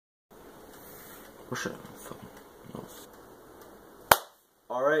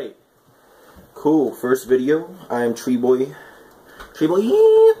Alright. Cool. First video. I am Tree Boy. Tree Boy.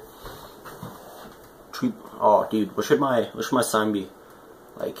 Tree. Oh, dude. What should my sign be?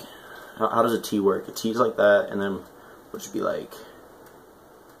 Like, how does a T work? A T is like that, and then what should be like?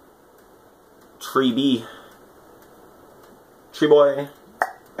 Tree B. Tree Boy.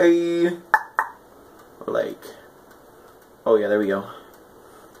 Hey. Or like. Oh yeah, there we go.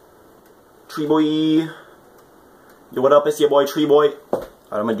 Tree Boy. Yo, what up? It's your boy Tree Boy. Alright,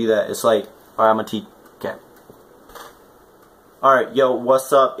 I'm gonna do that. It's like, alright, I'm gonna teach. Okay. Alright, yo,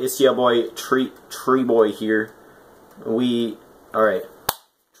 what's up? It's your boy Tree Boy here. Alright.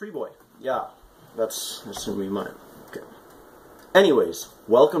 Tree Boy. Yeah. That's gonna be mine. Okay. Anyways,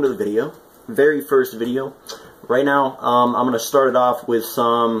 welcome to the video. Very first video. Right now, I'm gonna start it off with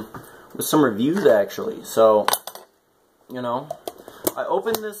some reviews actually. So, you know, I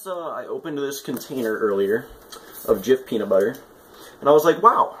opened this container earlier of Jif peanut butter, and I was like,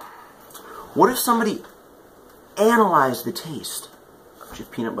 wow, what if somebody analyzed the taste of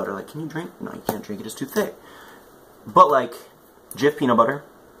Jif peanut butter? Like, can you drink? No, you can't drink it, it's too thick. But like, Jif peanut butter,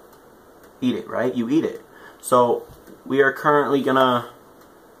 eat it, right? You eat it. So, we are currently gonna...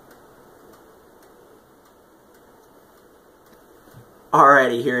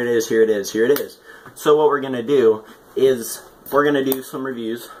 Alrighty, here it is. So what we're gonna do is we're gonna do some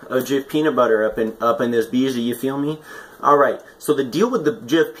reviews of Jif peanut butter up in this BZ, you feel me? Alright, so the deal with the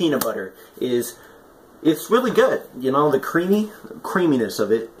Jif peanut butter is it's really good. You know, the creaminess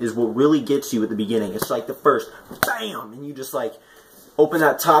of it is what really gets you at the beginning. It's like the first bam, and you just like open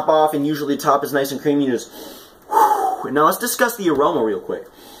that top off, and usually the top is nice and creamy. You just whew. Now let's discuss the aroma real quick.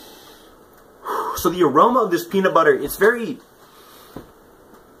 So the aroma of this peanut butter, it's very...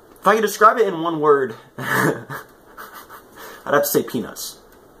 If I could describe it in one word, I'd have to say peanuts.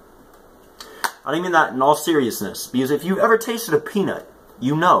 I don't mean that in all seriousness, because if you've ever tasted a peanut,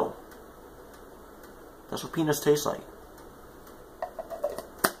 you know. That's what peanuts taste like.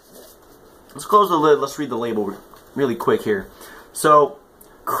 Let's close the lid, let's read the label really quick here. So,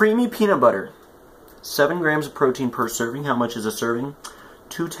 creamy peanut butter. 7 grams of protein per serving. How much is a serving?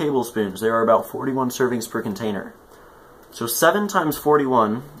 2 tablespoons. There are about 41 servings per container. So 7 times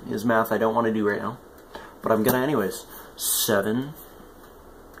 41 is math I don't want to do right now, but I'm gonna anyways. 7,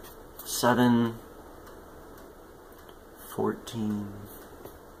 14.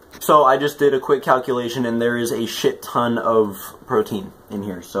 So I just did a quick calculation, and there is a shit ton of protein in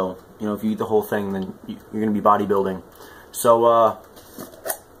here. So, you know, if you eat the whole thing, then you're gonna be bodybuilding. So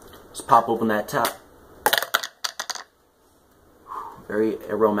let's pop open that tap. Very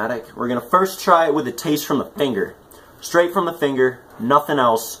aromatic. We're gonna first try it with a taste from the finger. Straight from the finger, nothing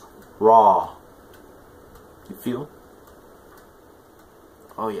else, raw. You feel?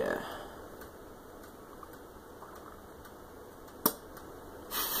 Oh yeah.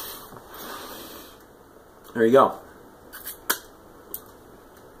 There you go.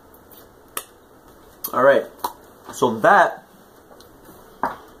 Alright, so that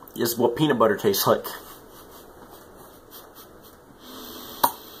is what peanut butter tastes like.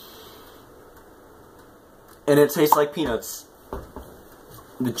 And it tastes like peanuts.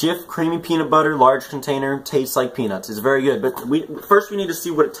 The Jif creamy peanut butter, large container, tastes like peanuts. It's very good. But first we need to see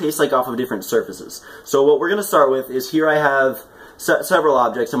what it tastes like off of different surfaces. So what we're going to start with is, here I have several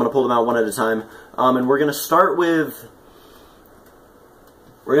objects. I'm going to pull them out one at a time. And we're going to start with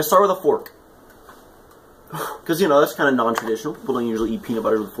a fork. Because, you know, that's kind of non-traditional. People don't usually eat peanut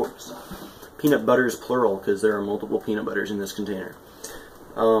butter with forks. Peanut butter is plural because there are multiple peanut butters in this container.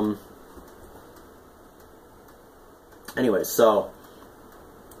 Anyway, so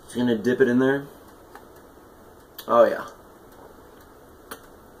just gonna dip it in there. Oh yeah.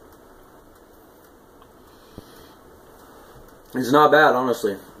 It's not bad,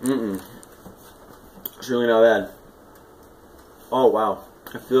 honestly. It's really not bad. Oh wow,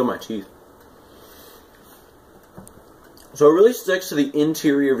 I feel it in my teeth. So it really sticks to the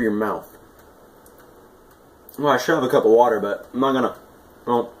interior of your mouth. Well, I should have a cup of water, but I'm not gonna.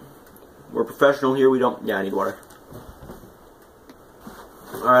 Well, we're professional here. We don't. Yeah, I need water.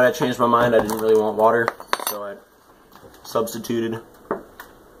 Alright, I changed my mind. I didn't really want water, so I substituted.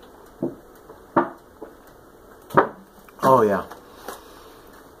 Oh yeah.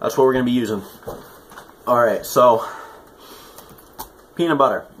 That's what we're going to be using. Alright, so peanut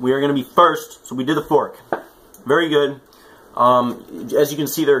butter. We are going to be first, so we did the fork. Very good. As you can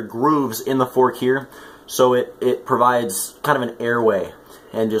see, there are grooves in the fork here, so it provides kind of an airway,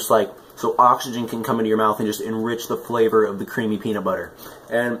 and just like, so oxygen can come into your mouth and just enrich the flavor of the creamy peanut butter.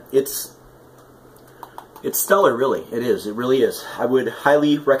 And it's stellar, really. It is. It really is. I would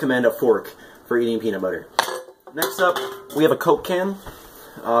highly recommend a fork for eating peanut butter. Next up, we have a Coke can.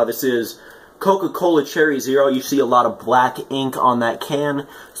 This is Coca-Cola Cherry Zero. You see a lot of black ink on that can,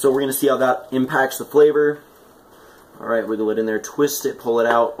 so we're going to see how that impacts the flavor. Alright, wiggle it in there, twist it, pull it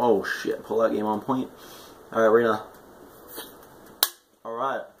out. Oh shit, pull out, game on point. Alright, we're gonna...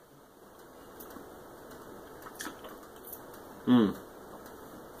 Alright.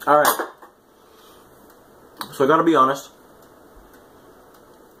 Alright. So I gotta be honest.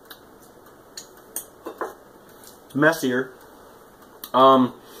 It's messier.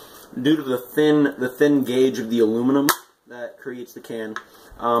 Due to the thin gauge of the aluminum that creates the can,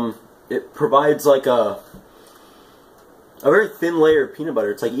 it provides like a very thin layer of peanut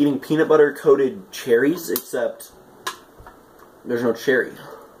butter. It's like eating peanut butter coated cherries, except there's no cherry.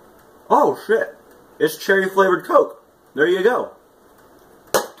 Oh shit! It's cherry flavored Coke. There you go.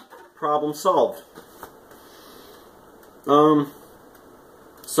 Problem solved.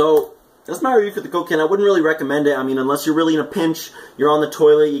 So that's my review for the Coke can. I wouldn't really recommend it. I mean, unless you're really in a pinch, you're on the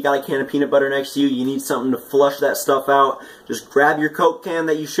toilet, you got a can of peanut butter next to you, you need something to flush that stuff out, just grab your Coke can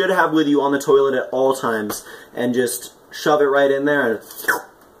that you should have with you on the toilet at all times, and just shove it right in there and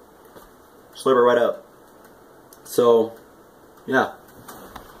slurp it right up. So, yeah.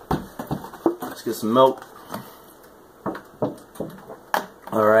 Let's get some milk.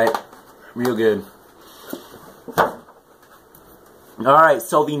 Alright. Real good. Alright,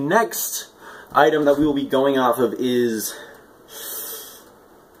 so the next item that we will be going off of is...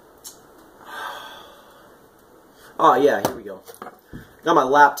 Oh yeah, here we go. Got my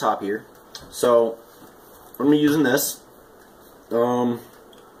laptop here. So, I'm going to be using this. I don't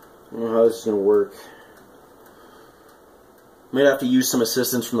know how this is going to work. Might have to use some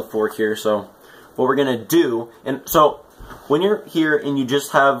assistance from the fork here. So, what we're going to do... And so, when you're here and you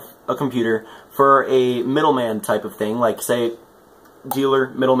just have a computer, for a middleman type of thing, like say... dealer,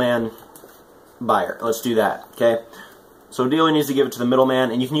 middleman, buyer. Let's do that, okay? So dealer needs to give it to the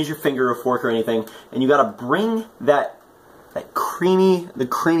middleman, and you can use your finger or fork or anything, and you gotta bring the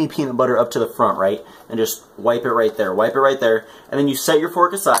creamy peanut butter up to the front, right? And just wipe it right there, and then you set your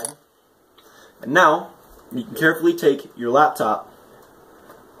fork aside, and now you can carefully take your laptop.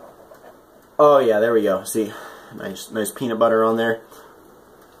 Oh yeah, there we go. See, nice peanut butter on there.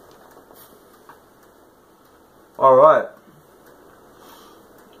 All right.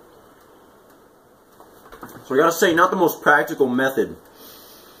 So I gotta say, not the most practical method.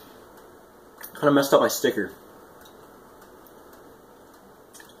 Kind of messed up my sticker.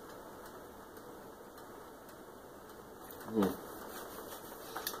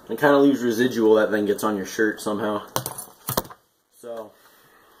 It kind of leaves residual that then gets on your shirt somehow. So,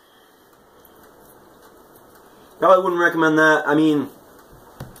 probably wouldn't recommend that. I mean,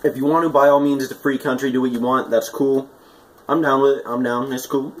 if you want to, by all means, it's a free country, do what you want, that's cool. I'm down with it, I'm down, it's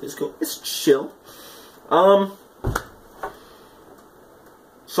cool, it's chill.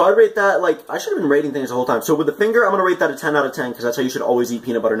 So I'd rate that, like, I should have been rating things the whole time. So with the finger, I'm going to rate that a 10 out of 10, because that's how you should always eat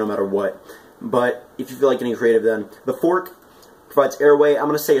peanut butter no matter what. But if you feel like getting creative, then the fork provides airway. I'm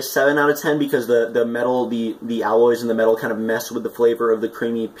going to say a 7 out of 10, because the metal, the alloys in the metal kind of mess with the flavor of the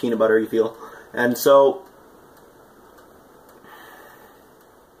creamy peanut butter you feel. And so,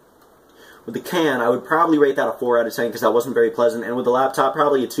 with the can, I would probably rate that a 4 out of 10, because that wasn't very pleasant. And with the laptop,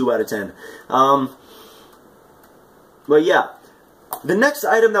 probably a 2 out of 10. But yeah, the next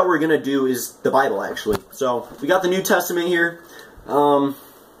item that we're going to do is the Bible, actually. So, we got the New Testament here. I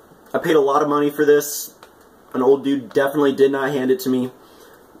paid a lot of money for this. An old dude definitely did not hand it to me.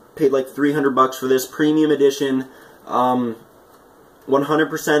 Paid like $300 for this. Premium edition.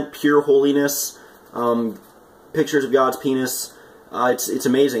 100% pure holiness. Pictures of God's penis. It's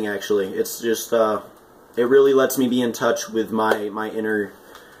amazing, actually. It's just, it really lets me be in touch with my inner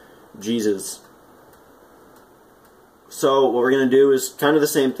Jesus. So what we're going to do is kind of the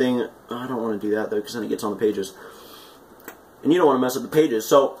same thing. I don't want to do that, though, because then it gets on the pages. And you don't want to mess up the pages.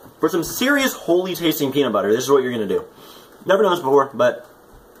 So for some serious holy tasting peanut butter, this is what you're going to do. Never done this before, but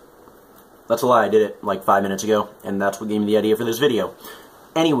that's a lie. I did it like 5 minutes ago, and that's what gave me the idea for this video.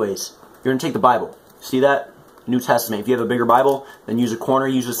 Anyways, you're going to take the Bible. See that? New Testament. If you have a bigger Bible, then use a corner.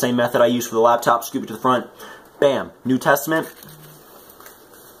 Use the same method I used for the laptop. Scoop it to the front. Bam. New Testament.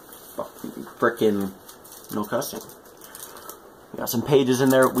 Frickin' no cussing. We got some pages in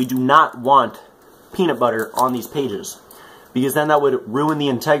there. We do not want peanut butter on these pages, because then that would ruin the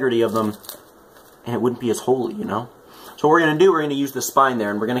integrity of them, and it wouldn't be as holy, you know? So what we're going to do, we're going to use the spine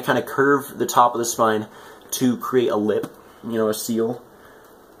there, and we're going to kind of curve the top of the spine to create a lip, you know, a seal.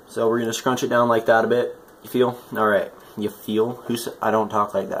 So we're going to scrunch it down like that a bit. You feel? Alright. You feel? Who said? I don't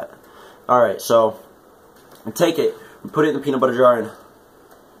talk like that. Alright, so take it and put it in the peanut butter jar and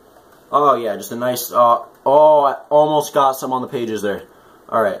Oh yeah, just a nice, oh, I almost got some on the pages there.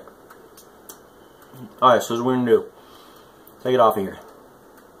 Alright. Alright, so here's what we're going to do. Take it off of here.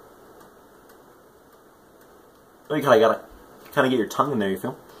 Oh, you gotta get your tongue in there, you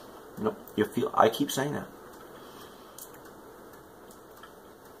feel? Nope, you feel, I keep saying that.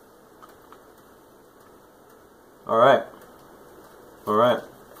 Alright. Alright.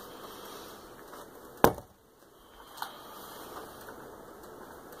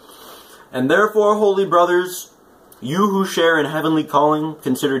 And therefore, holy brothers, you who share in heavenly calling,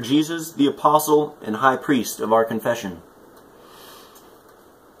 consider Jesus the apostle and high priest of our confession.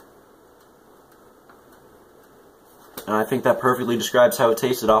 And I think that perfectly describes how it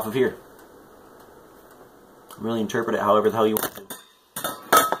tasted off of here. Really interpret it however the hell you want to.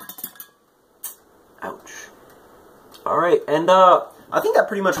 Ouch. Alright, and I think that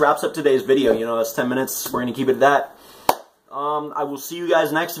pretty much wraps up today's video. You know, that's 10 minutes. We're going to keep it at that. I will see you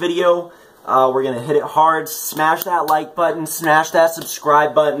guys next video. We're going to hit it hard. Smash that like button. Smash that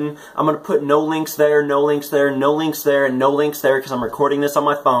subscribe button. I'm going to put no links there, no links there, no links there, and no links there because I'm recording this on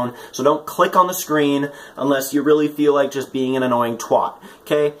my phone. So don't click on the screen unless you really feel like just being an annoying twat.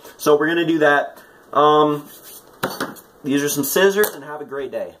 Okay? So we're going to do that. These are some scissors, and have a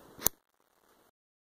great day.